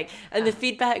tragic. And the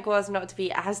feedback was not to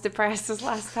be as depressed as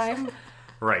last time.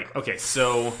 Right. Okay.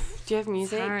 So Do you have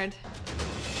music? Hard.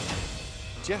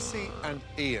 Jesse and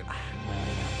Ian.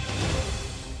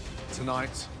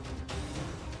 Tonight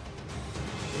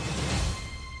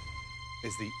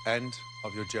is the end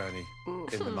of your journey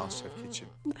in the MasterChef kitchen.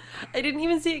 I didn't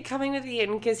even see it coming with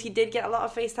Ian because he did get a lot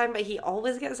of FaceTime, but he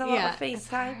always gets a lot Yeah, of it's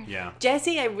FaceTime. yeah.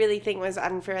 Jesse, I really think, was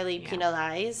unfairly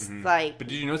penalized. Like, But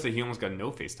did you notice that he almost got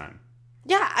no FaceTime?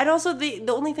 yeah, and also the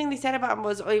only thing they said about him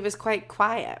was, oh, he was quite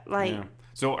quiet. Like, Yeah.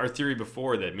 So our theory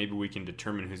before that maybe we can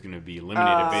determine who's going to be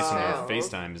eliminated based on their Oh.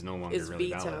 FaceTime is no longer is really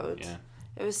vetoed. valid. Yeah.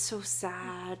 It was so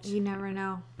sad. You never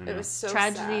know. It was so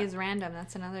Tragedy sad. is random.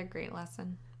 That's another great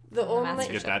lesson. The from the only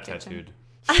MasterChef Get that kitchen.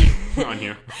 tattooed on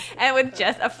you. And with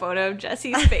just a photo of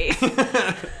Jesse's face.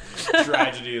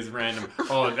 Tragedy is random.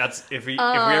 Oh, that's if we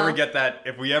ever get that,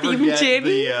 if we ever Theme get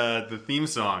Jamie? the theme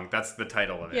song, that's the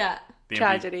title of it. Yeah. The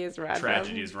Tragedy is random.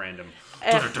 Tragedy is random.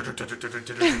 After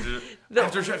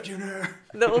Chef Junior.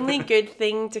 The only good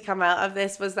thing to come out of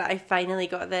this was that I finally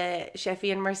got the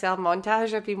Sheffy and Marcel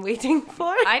montage I've been waiting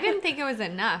for. I didn't think it was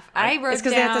enough. I wrote It's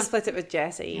because they had down... to split it with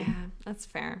Jesse. Yeah, that's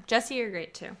fair. Jesse, you're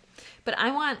great too. But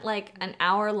I want like an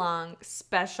hour-long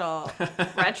special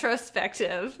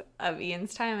retrospective of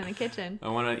Ian's time in the kitchen. I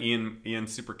want an Ian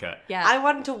supercut. Yeah. I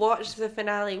want to watch the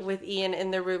finale with Ian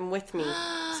in the room with me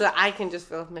so that I can just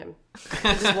film him.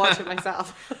 And just watch it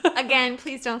myself. Again,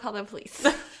 please don't call the police.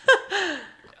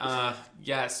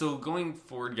 Yeah, so going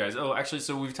forward, guys. Oh, actually,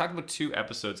 so we've talked about 2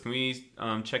 episodes. Can we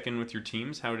check in with your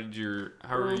teams? How are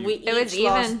you? We It was each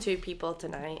lost even. 2 people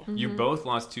tonight. You both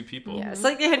lost 2 people. Yeah, it's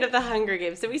like the end of the Hunger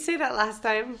Games. Did we say that last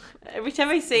time? Every time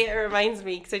I say it, it reminds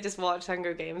me because I just watched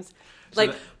Hunger Games.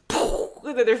 Like,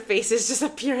 and then their faces just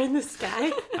appear in the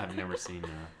sky. I've never seen.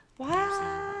 Wow.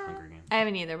 Hunger Games. I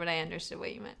haven't either, but I understood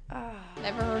what you meant.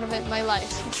 Never heard of it in my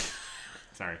life.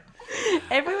 Sorry.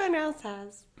 Everyone else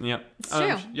has. Yep. It's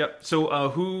true. Yep. So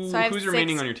So I have who's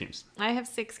remaining 6 on your teams? I have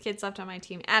 6 kids left on my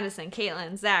team: Addison,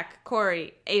 Caitlin, Zach,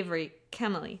 Corey, Avery,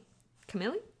 Camille.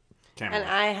 Cameron.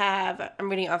 And I'm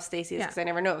reading off Stacey's because Yeah. I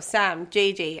never know. Sam,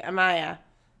 JJ, Amaya.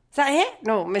 Is that it?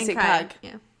 No, Mystic Kai. Pug.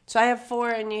 Yeah. So I have 4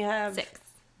 and you have 6.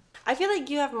 I feel like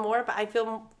you have more, but I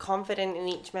feel confident in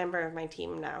each member of my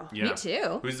team now. Yeah. Me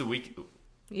too. Who's the weak?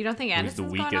 You don't think Who's the Addison's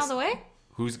going all weakest? the way?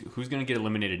 Who's gonna get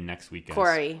eliminated next week, guys?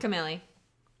 Corey. Camille.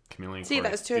 Camille and See, Corey.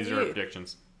 that was 2 of These are our you.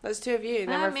 predictions. That's 2 of you.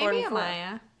 Then we're 4 Maybe and 4.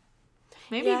 Amaya.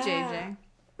 Maybe Yeah. JJ.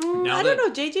 Now I that- don't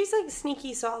know. JJ's like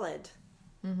sneaky solid.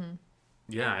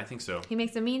 Yeah, I think so. He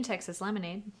makes a mean Texas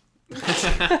lemonade.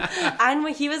 And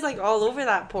when he was like all over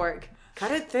that pork.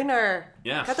 Cut it thinner.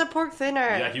 Yeah. Cut the pork thinner.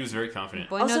 Yeah, he was very confident.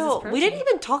 Boy knows his Also, we protein. didn't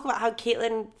even talk about how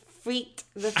Caitlyn freaked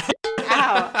the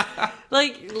out.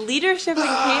 Like, leadership in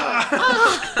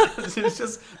Caitlyn. It's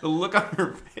just the look on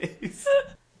her face.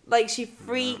 Like, she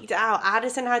freaked out.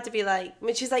 Addison had to be like,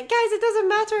 she's like, guys, it doesn't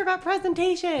matter about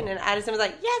presentation. And Addison was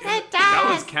like, yes, it does. That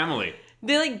was Camille.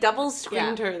 They like double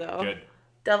screamed Yeah. her though. Good.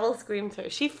 Double screamed her.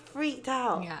 She freaked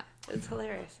out. Yeah. It's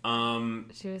hilarious.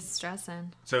 She was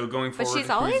stressing. So going But forward, she's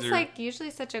always who's your- like usually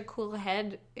such a cool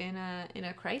head in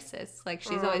a crisis. Like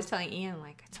she's always telling Ian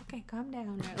like, it's okay, calm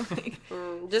down. Or, like,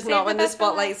 Just save not the when the best for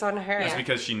last. spotlight's on her. That's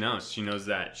because she knows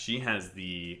that she has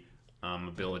the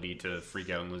ability to freak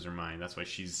out and lose her mind. That's why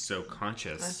she's so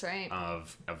conscious. That's right.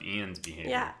 Of Ian's behavior.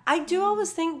 Yeah, I do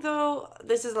always think though,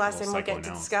 this is the last time Little we'll get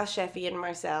to psychoanalysis. discuss Sheffy and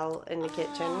Marcel in the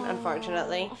kitchen,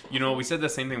 unfortunately. You know, we said the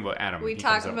same thing about Adam. We He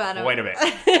talked comes up about him. quite a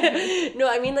bit. No,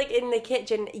 I mean like in the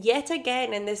kitchen, yet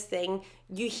again in this thing,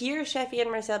 you hear Sheffy and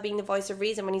Marcel being the voice of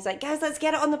reason when he's like, guys, let's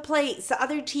get it on the plates. The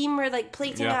other team were like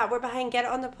plating Yeah. out, we're behind, get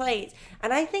it on the plates.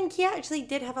 And I think he actually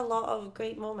did have a lot of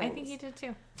great I moments. think he did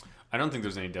too. I don't think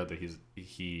there's any doubt that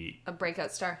he A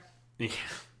breakout star. Yeah.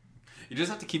 You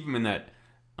just have to keep him in that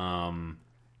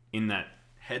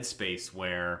headspace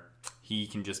where he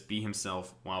can just be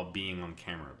himself while being on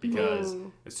camera. Because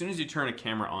as soon as you turn a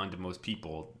camera on to most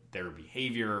people, their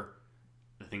behavior,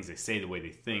 the things they say, the way they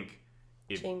think,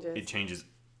 it changes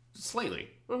slightly,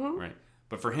 right?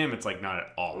 But for him, it's like not at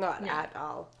all. Not at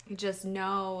all. Just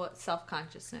no self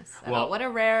consciousness. Well- What a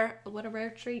rare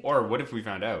treat. Or what if we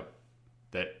found out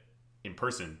that in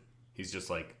person he's just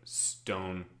like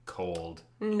stone cold,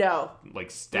 No. like No.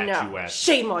 statuesque?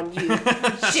 Shame on you.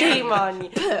 Shame on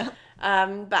you.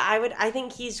 But I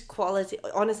think he's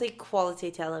honestly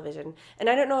quality television. And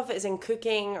I don't know if it's in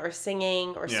cooking or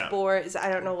singing or Yeah. sports.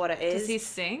 I don't know what it is. Does he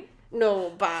sing? No,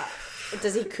 but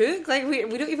does he cook? Like we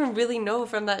don't even really know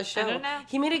from that show. don't know.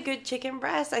 He made a good chicken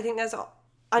breast. I think that's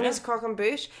on his crock and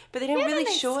bush, but they didn't had a really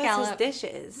nice show us his scallop.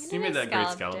 dishes. He made that great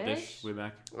Scallop scallop dish dish. way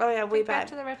back. Oh yeah, way Think back back.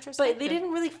 to the But retrospective. they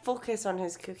didn't really focus on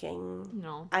his cooking.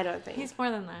 No. I don't think He's more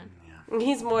than that.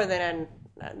 he's more than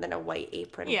a white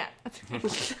apron. Yeah.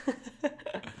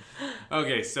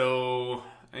 Okay, so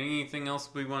anything else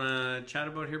we want to chat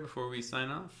about here before we sign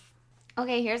off?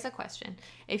 Okay, here's a question.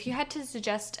 If you had to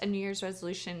suggest a New Year's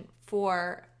resolution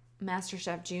for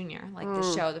MasterChef Junior, like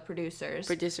the show, the producers,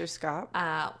 Producer Scott.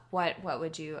 what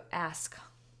would you ask?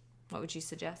 What would you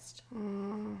suggest?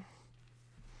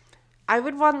 I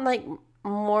would want like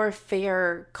more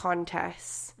fair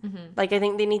contests. Like I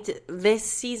think they need to. This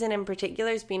season in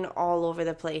particular has been all over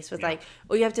the place with like,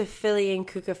 oh, you have to fillet and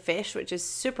cook a fish, which is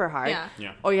super hard. Yeah.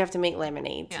 Yeah. Or you have to make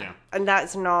lemonade. Yeah. And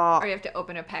that's not. Or you have to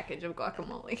open a package of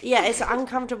guacamole. Yeah, it's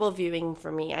uncomfortable viewing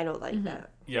for me. I don't like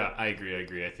that. Yeah, I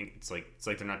agree. I think it's like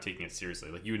they're not taking it seriously.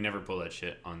 Like you would never pull that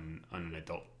shit on an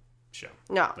adult show.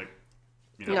 No. Like,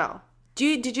 you know, No.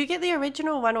 Did you get the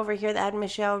original one over here that had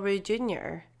Michelle Rue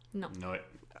Jr.? no,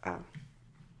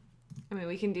 I mean,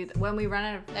 we can do that when we run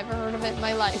out of. Never heard of it in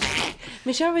my life.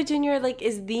 Michelle Rue Jr. like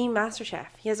is the master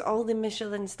chef. He has all the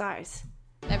Michelin stars.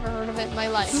 Never heard of it in my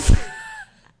life.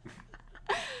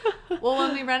 Well,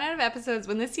 when we run out of episodes,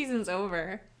 when this season's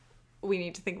over, we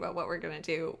need to think about what we're gonna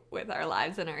do with our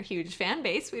lives and our huge fan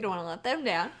base. We don't want to let them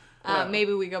down.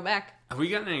 Maybe we go back. Have we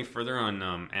gotten any further on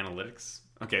analytics?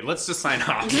 Okay, let's just sign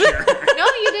off here. No,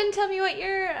 you didn't tell me what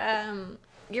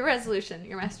your resolution,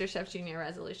 your MasterChef Junior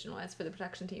resolution was for the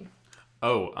production team.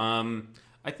 Oh,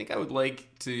 I think I would like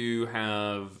to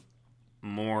have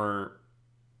more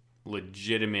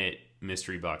legitimate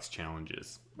mystery box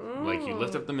challenges. Like, you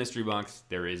lift up the mystery box,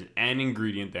 there is an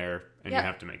ingredient there, and you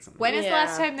have to make something. When is the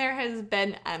last time there has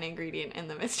been an ingredient in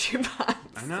the mystery box?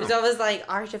 I know. There's always like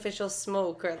artificial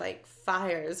smoke or like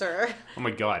fires or... Oh my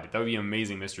god, that would be an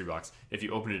amazing mystery box. If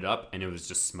you opened it up and it was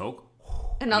just smoke.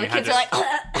 And all the kids are like...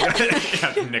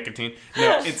 yeah, nicotine.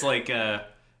 No, it's like...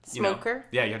 Smoker?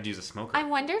 You have to use a smoker. I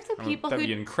wonder if the people That'd who...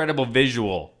 be an incredible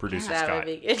visual, producer That Scott.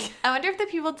 would be good. I wonder if the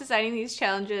people designing these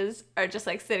challenges are just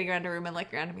like sitting around a room and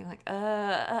looking around and being like,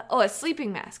 a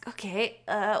sleeping mask. Okay,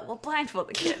 we'll blindfold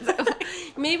the kids.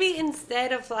 Maybe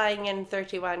instead of flying in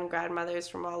 31 grandmothers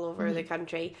from all over the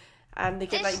country, they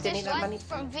could like donate that money.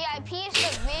 From VIPs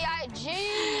to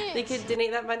VIGs. They could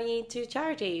donate that money to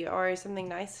charity or something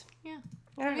nice. Yeah.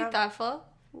 I don't Very know. thoughtful.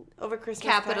 Over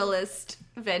Christmas Capitalist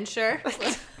venture.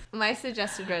 My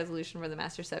suggested resolution for the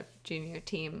MasterChef Junior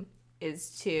team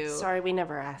is to... Sorry, we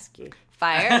never ask you.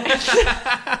 Fire.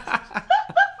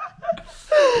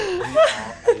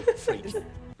 Freak.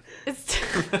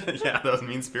 Yeah, that was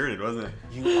mean-spirited, wasn't it?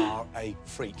 You are a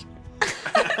freak.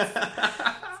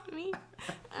 Me?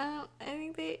 I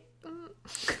think they...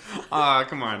 Aw,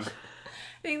 come on. I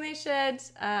think they should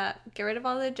get rid of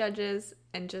all the judges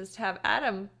and just have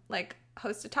Adam, like,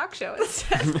 host a talk show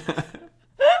instead.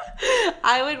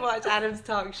 I would watch Adam's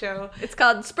talk show. It's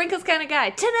called Sprinkles Kind of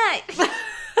Guy Tonight.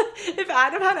 If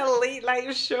Adam had a late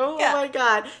night show, Yeah. oh my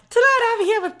god. Tonight I'm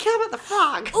here with Kermit the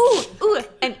Frog. Ooh,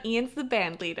 and Ian's the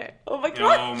band leader. Oh my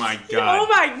god. Oh my god. Oh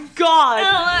my god.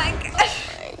 Oh my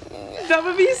gosh. That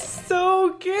would be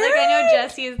so good. Like, I know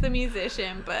Jesse is the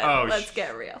musician, but Oh, let's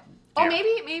get real. Oh, Yeah.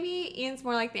 maybe Ian's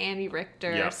more like the Andy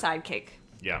Richter Yeah. sidekick.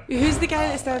 Yeah. Who's the guy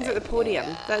that stands at the podium?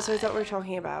 That's what I thought we were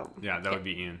talking about. Yeah, that would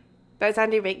be Ian. That's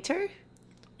Andy Richter?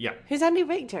 Yeah. Who's Andy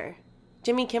Richter?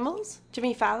 Jimmy Kimmel's?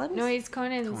 Jimmy Fallon's? No, he's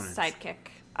Conan's sidekick.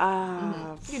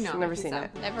 Ah, You know, never he's seen a-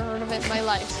 it. Never heard of it in my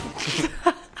life.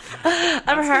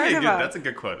 Never heard of That's it. a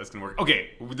good quote. That's going to work. Okay,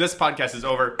 this podcast is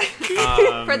over.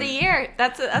 For the year.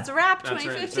 That's a wrap, That's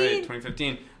 2015. right,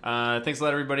 2015. Thanks a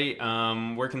lot, everybody.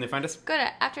 Where can they find us? Go to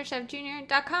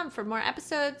AfterChefJunior.com for more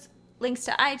episodes, links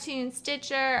to iTunes,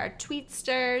 Stitcher, our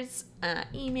Tweetsters,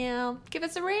 email. Give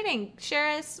us a rating.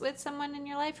 Share us with someone in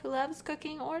your life who loves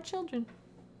cooking or children.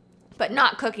 But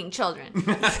not cooking children.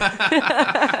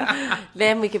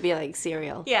 Then we could be like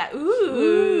cereal. Yeah.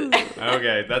 Ooh.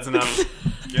 Okay, that's enough.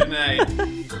 Good night.